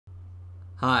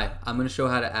Hi, I'm going to show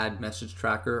how to add Message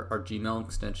Tracker, our Gmail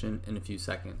extension, in a few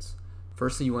seconds.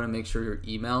 Firstly, you want to make sure your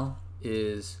email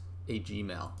is a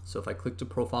Gmail. So if I click to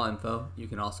Profile Info, you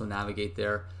can also navigate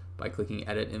there by clicking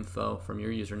Edit Info from your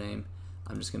username.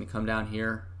 I'm just going to come down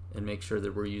here and make sure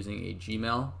that we're using a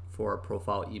Gmail for our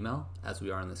profile email, as we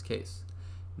are in this case.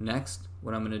 Next,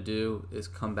 what I'm going to do is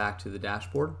come back to the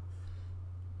dashboard,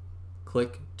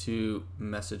 click to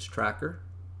Message Tracker.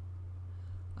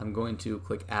 I'm going to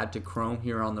click Add to Chrome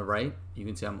here on the right. You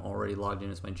can see I'm already logged in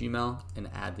as my Gmail, and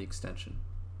add the extension.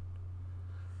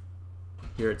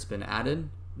 Here it's been added.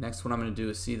 Next, what I'm going to do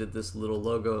is see that this little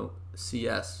logo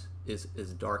CS is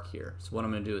dark here. So what I'm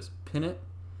going to do is pin it,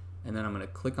 and then I'm going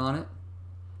to click on it,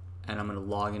 and I'm going to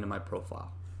log into my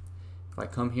profile. If I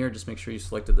come here, just make sure you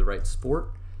selected the right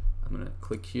sport. I'm going to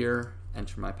click here,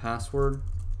 enter my password,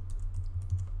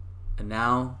 and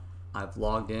now I've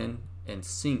logged in and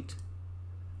synced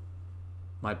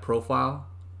my profile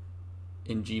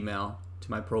in Gmail to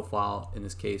my profile, in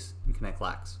this case, in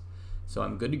ConnectLax. So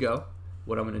I'm good to go.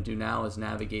 What I'm going to do now is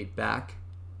navigate back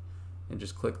and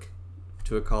just click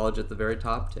to a college at the very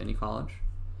top, to any college.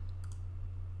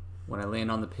 When I land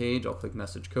on the page, I'll click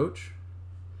Message Coach.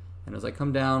 And as I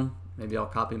come down, maybe I'll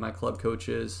copy my club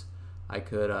coaches. I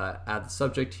could add the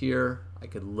subject here. I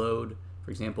could load,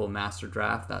 for example, a master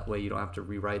draft. That way you don't have to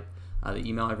rewrite the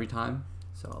email every time.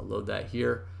 So I'll load that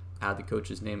here. Add the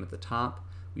coach's name at the top.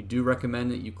 We do recommend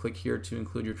that you click here to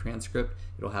include your transcript.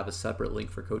 It'll have a separate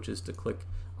link for coaches to click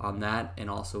on that,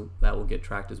 and also that will get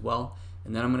tracked as well.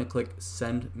 And then I'm going to click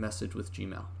Send Message with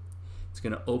Gmail. It's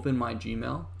going to open my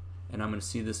Gmail, and I'm going to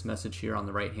see this message here on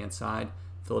the right hand side,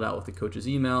 filled out with the coach's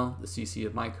email, the CC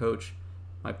of my coach,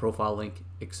 my profile link,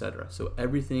 etc. So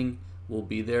everything will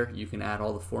be there. You can add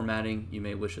all the formatting you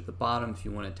may wish at the bottom. If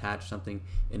you want to attach something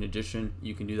in addition,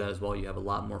 you can do that as well. You have a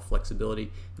lot more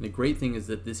flexibility. And the great thing is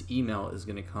that this email is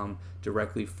going to come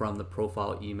directly from the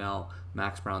profile email,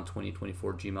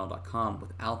 maxbrown2024@gmail.com,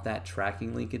 without that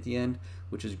tracking link at the end,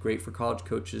 which is great for college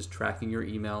coaches tracking your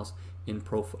emails in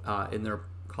their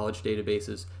college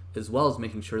databases, as well as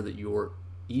making sure that your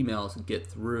emails get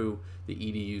through the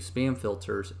EDU spam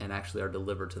filters and actually are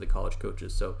delivered to the college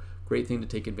coaches. So great thing to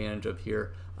take advantage of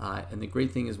here. And the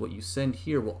great thing is what you send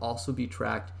here will also be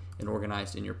tracked and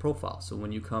organized in your profile. So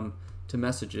when you come to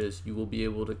messages, you will be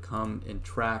able to come and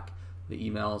track the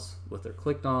emails, what they're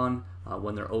clicked on,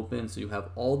 when they're open. So you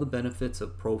have all the benefits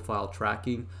of profile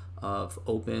tracking, of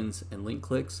opens and link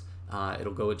clicks.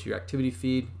 It'll go into your activity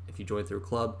feed if you join through a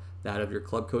club, that of your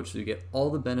club coach. So you get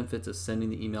all the benefits of sending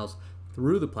the emails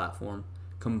through the platform,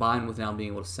 combined with now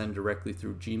being able to send directly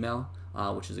through Gmail,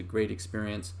 which is a great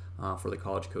experience for the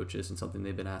college coaches and something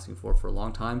they've been asking for a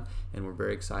long time, and we're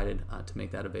very excited to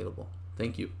make that available.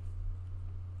 Thank you.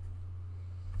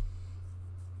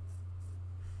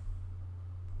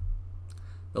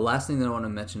 The last thing that I want to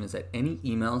mention is that any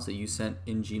emails that you sent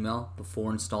in Gmail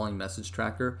before installing Message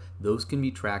Tracker, those can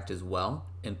be tracked as well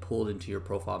and pulled into your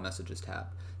Profile Messages tab.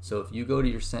 So if you go to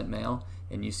your sent mail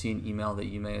and you see an email that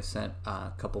you may have sent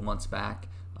a couple months back,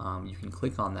 you can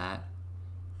click on that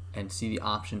and see the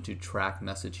option to track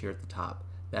message here at the top.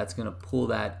 That's going to pull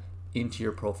that into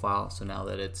your profile, so now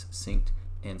that it's synced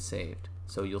and saved.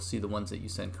 So you'll see the ones that you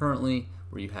sent currently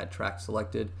where you had track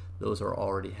selected, those are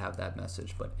already have that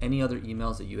message. But any other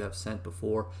emails that you have sent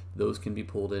before, those can be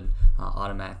pulled in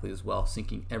automatically as well,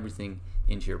 syncing everything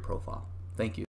into your profile. Thank you.